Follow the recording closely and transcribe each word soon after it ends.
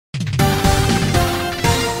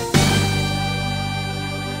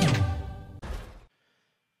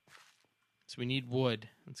So we need wood.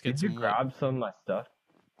 Let's get Did you some wood. grab some of my stuff?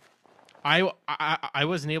 I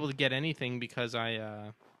wasn't able to get anything because he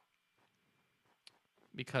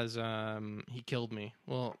killed me.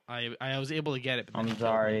 Well, I was able to get it, but then he I'm killed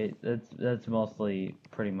me. sorry. That's mostly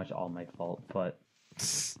pretty much all my fault, but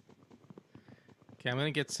Okay, I'm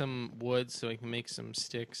gonna get some wood so I can make some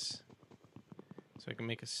sticks. So I can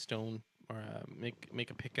make a stone or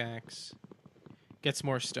make a pickaxe. Get some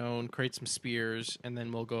more stone, create some spears, and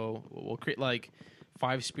then we'll create like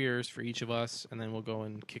 5 spears for each of us, and then we'll go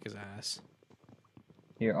and kick his ass.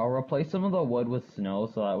 here, I'll replace some of the wood with snow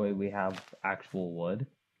so that way we have actual wood.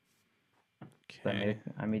 So Okay.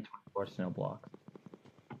 I made 24 snow blocks.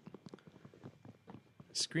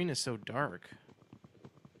 The screen is so dark.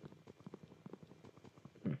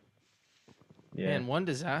 Yeah. Man, one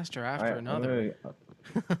disaster after Alright, another.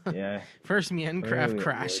 Yeah. First, Minecraft Really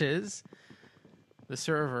crashes the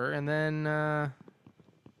server, and then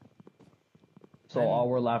So all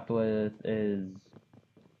we're left with is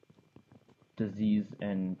disease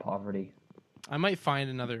and poverty. I might find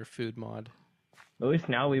another food mod. At least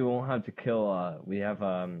now we won't have to kill. We have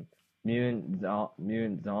mutant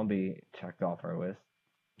zombie checked off our list.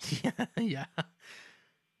 Yeah.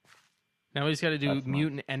 Now we just got to do That's nice.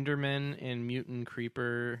 mutant Enderman and mutant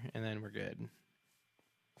Creeper, and then we're good.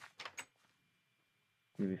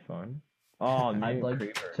 It'd be fun. Oh, mutant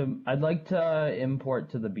creeper. I'd like to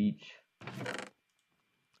import to the beach.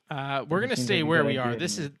 We're gonna seems stay like a where good we are. idea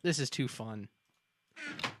to This is too fun.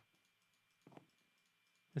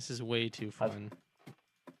 This is way too fun.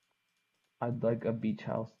 I'd like a beach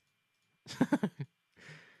house.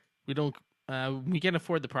 We don't. We can't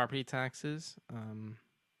afford the property taxes.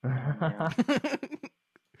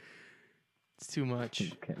 It's too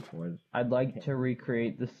much. Can't afford. I'd like to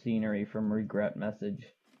recreate the scenery from Regret Message.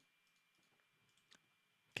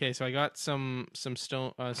 Okay, so I got some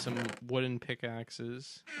stone, some wooden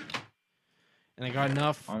pickaxes, and I got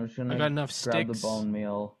enough. I'm just gonna I got enough grab the sticks. bone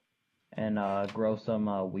meal and grow some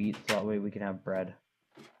wheat so that way we can have bread.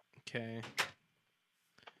 Okay,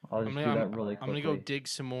 I'll just do that really quickly. I'm gonna go dig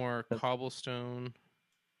some more cobblestone.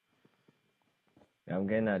 Yeah, I'm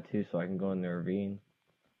getting that too, so I can go in the ravine.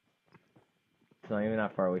 It's not even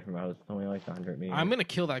that far away from my house. It's only like 100 meters. I'm gonna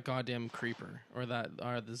kill that goddamn creeper or the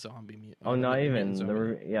zombie meat. Oh, not even. The The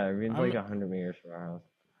ravine's like 100 meters from our house.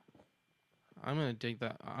 I'm gonna dig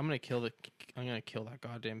that. I'm gonna kill that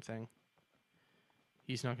goddamn thing.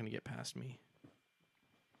 He's not gonna get past me.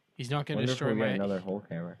 He's not gonna Wonder if destroy we'll get my. another whole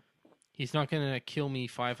camera. He's not gonna kill me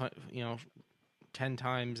 500, 10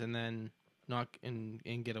 times and then not and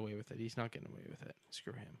get away with it. He's not getting away with it.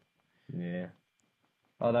 Screw him. Yeah.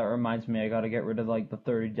 Oh, that reminds me. I gotta get rid of like the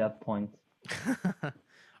 30 death points.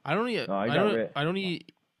 I don't even. Oh, I don't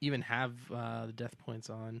even have the death points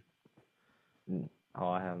on. Oh,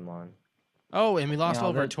 I have them on. Oh, and we lost Yeah,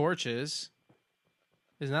 all of our that- torches.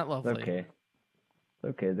 Isn't that It's lovely? okay. It's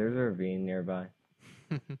okay. There's a ravine nearby.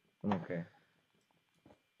 I'm okay.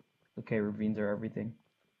 Okay, ravines are everything.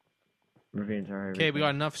 Ravines are everything. Okay, we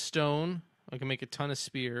got enough stone. I can make a ton of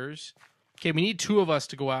spears. Okay, we need 2 of us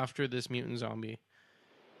to go after this mutant zombie.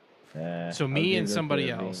 So me and somebody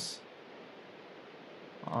else.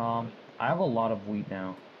 I have a lot of wheat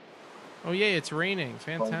now. Oh yay, it's raining.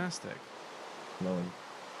 Fantastic. No.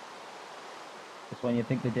 Just when you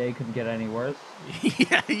think the day couldn't get any worse.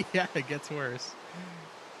 yeah, it gets worse.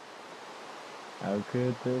 How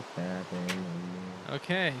could this happen?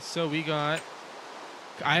 Okay, so we got.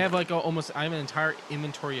 I have like I have an entire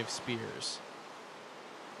inventory of spears.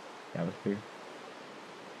 That was fear.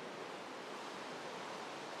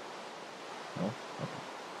 No.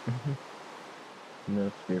 Okay.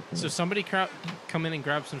 No spear for me. So somebody come in and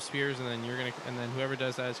grab some spears, and then and then whoever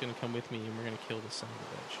does that is gonna come with me, and we're gonna kill this son of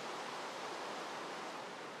a bitch.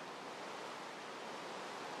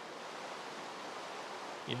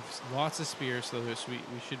 You have lots of spears, so we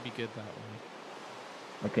should be good that way.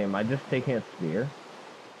 Okay, am I just taking a spear?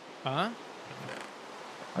 Huh?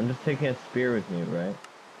 I'm just taking a spear with me, right?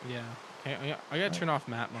 Yeah. Okay, I gotta turn off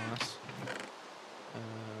Matt Moss.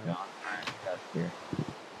 Yeah, I got a spear.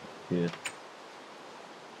 Dude.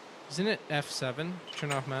 Isn't it F7 to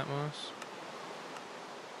turn off Matt Moss?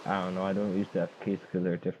 I don't know. I don't use the F keys because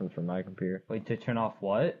they're different from my computer. Wait, to turn off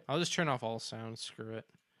what? I'll just turn off all sounds. Screw it.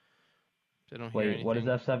 I don't hear Wait, anything. what does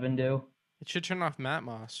F7 do? It should turn off Matt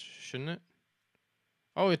Moss, shouldn't it?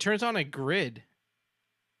 Oh, it turns on a grid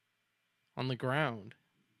on the ground.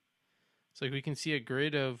 It's like we can see a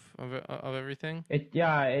grid of everything.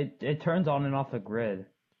 It turns on and off the grid.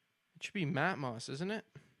 It should be Matt Moss, isn't it?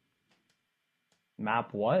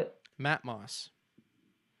 Map what? Matt Moss.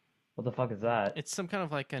 What the fuck is that? It's some kind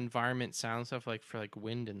of like environment sound stuff, like for like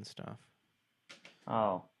wind and stuff.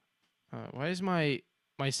 Oh. Why is my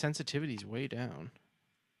sensitivity's way down?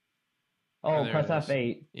 Oh, there press it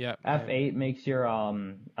is. F8. Yep. F8 makes your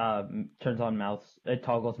turns on mouse. It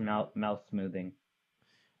toggles mouse smoothing.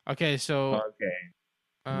 Okay, so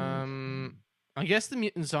Okay. I guess the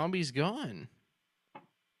mutant zombie's gone.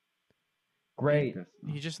 Great.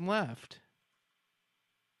 He just left.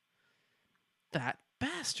 That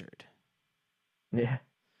bastard. Yeah.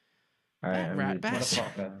 All right. That rat just- bastard.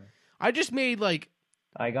 Motherfucker. I just made like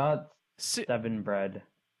I got si- 7 bread.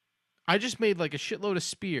 I just made like a shitload of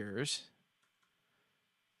spears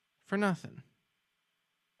for nothing.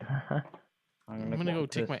 I'm gonna go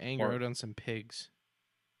take my anger out on some pigs.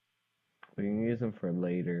 We can use them for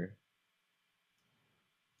later.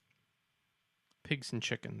 Pigs and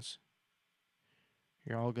chickens.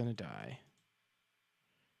 You're all gonna die.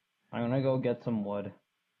 I'm gonna go get some wood.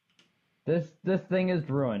 This thing is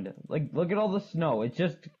ruined. Like, look at all the snow. It's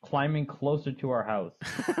just climbing closer to our house.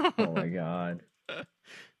 Oh my god.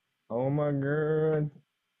 Oh my god.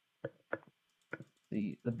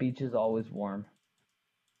 The beach is always warm,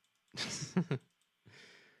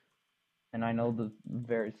 and I know the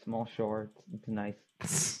very small shore. It's nice.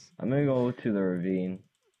 I'm gonna go to the ravine.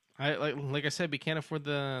 I like I said, we can't afford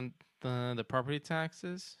the property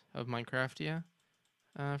taxes of Minecraftia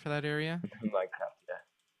for that area. Minecraft, yeah.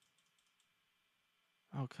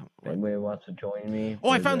 Oh come If on. anybody wants to join me? Oh,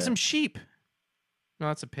 I for found the- some sheep. No,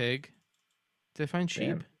 that's a pig. Did I find sheep?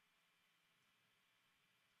 Damn.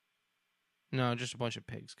 No, just a bunch of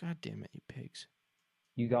pigs. God damn it, you pigs.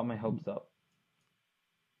 You got my hopes up.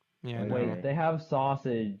 Yeah, Oh, no. Wait, no. they have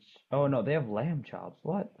sausage. Oh no, they have lamb chops.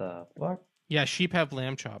 What the fuck? Yeah, sheep have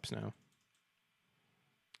lamb chops now.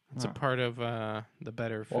 It's Huh. a part of the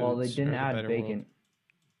better foods. Well, they or didn't the add Better bacon. World.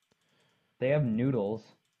 They have noodles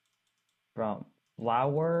from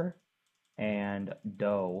flour and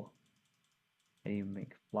dough. How do you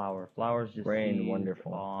make flour? Flour's just Brain seized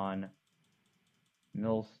wonderful. on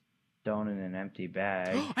millstone in an empty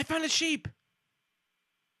bag. I found a sheep.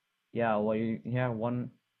 Yeah, well,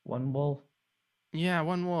 one wolf. Yeah,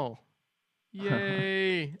 one wool.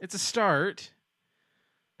 Yay! It's a start.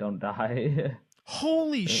 Don't die.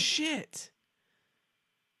 Holy shit!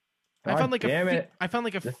 I God found like damn it. I found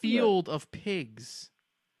like a This is a- field of pigs.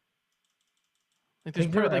 Like there's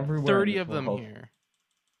Pigs are probably like everywhere in 30 this of them world. here.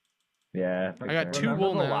 Yeah. I got two Remember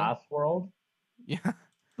wool the now. last world? Yeah,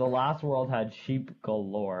 The last world had sheep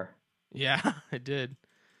galore. yeah, I did.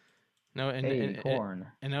 No, and corn.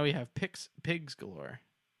 and now we have pigs galore.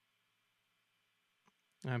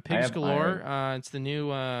 Pigs have galore. It's the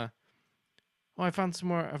new. Oh, I found some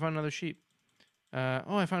more. I found another sheep. I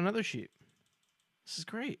found another sheep. This is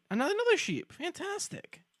great. Another sheep.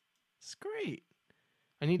 Fantastic. This is great.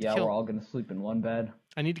 I need to Yeah, kill. we're all gonna sleep in one bed.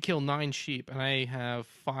 I need to kill 9 sheep, and I have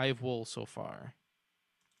 5 wool so far.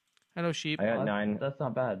 Hello, sheep. I got Oh, 9. That's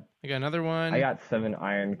not bad. I got another one. I got 7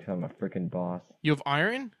 iron because I'm a freaking boss. You have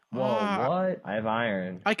iron? Whoa, Ah, what? I have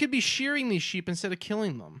iron. I could be shearing these sheep instead of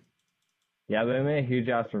killing them. Yeah, but I made a huge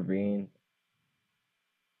ass ravine.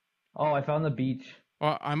 Oh, I found the beach.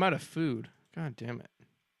 Oh, I'm out of food. God damn it.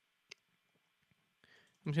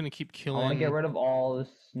 I'm just gonna keep I killing. want to get rid of all the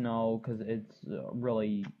snow because it's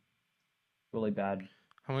really, really bad.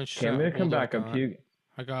 How much? Okay, I'm gonna wool come do I back up got? to you.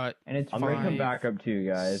 I got And it's I'm gonna come Five. back up to you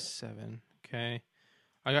guys. 7. Okay.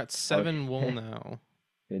 I got 7 wool Okay. now.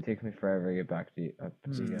 It takes me forever to get back to you. Up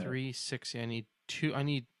to you guys. 3, 6. I need 2. I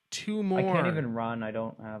need 2 more. I can't even run. I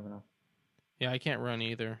don't have enough. Yeah, I can't run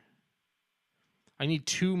either. I need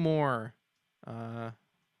 2 more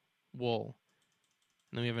wool.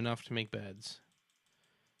 And then we have enough to make beds.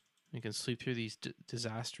 We can sleep through these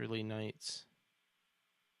disasterly nights.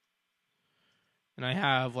 And I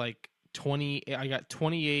have like 20. I got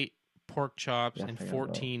 28 pork chops Yes, and I got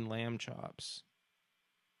 14 lamb chops.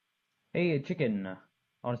 Hey, a chicken. I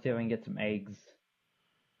want to see if I can get some eggs.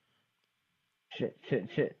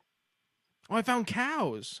 Shit. Oh, I found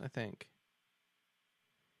cows, I think.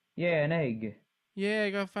 Yeah, an egg. Yeah,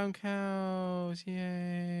 I found cows.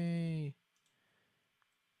 Yay.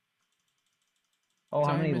 Oh,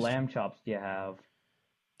 how Sorry, many Mr. lamb chops do you have?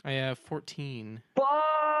 I have 14. Fuck!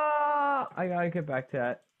 I gotta get back to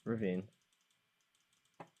that ravine.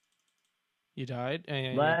 You died?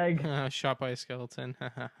 Lag. Shot by a skeleton.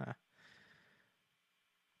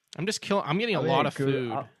 I'm just killing. I'm getting a I mean, lot of good-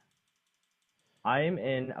 food. I'm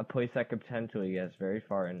in a place that could potentially get us very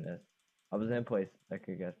far in this. I was in a place that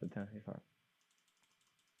could get us potentially far.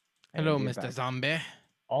 Hello, And Mr. get back. Zombie.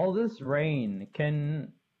 All this rain.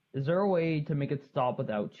 Is there a way to make it stop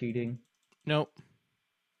without cheating? Nope.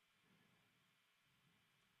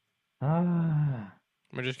 Ah.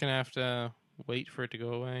 We're just gonna have to wait for it to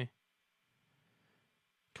go away.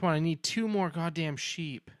 Come on, I need 2 more goddamn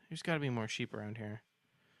sheep. There's got to be more sheep around here.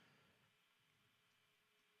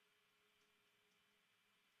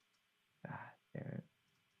 Ah, damn it.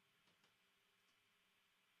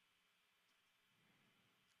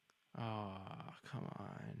 Oh, come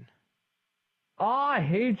on. Oh, I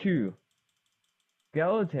hate you.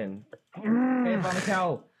 Skeleton. Hey, I found a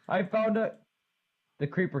cow. I found a. The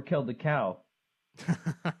creeper killed the cow.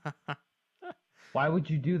 Why would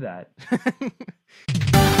you do that?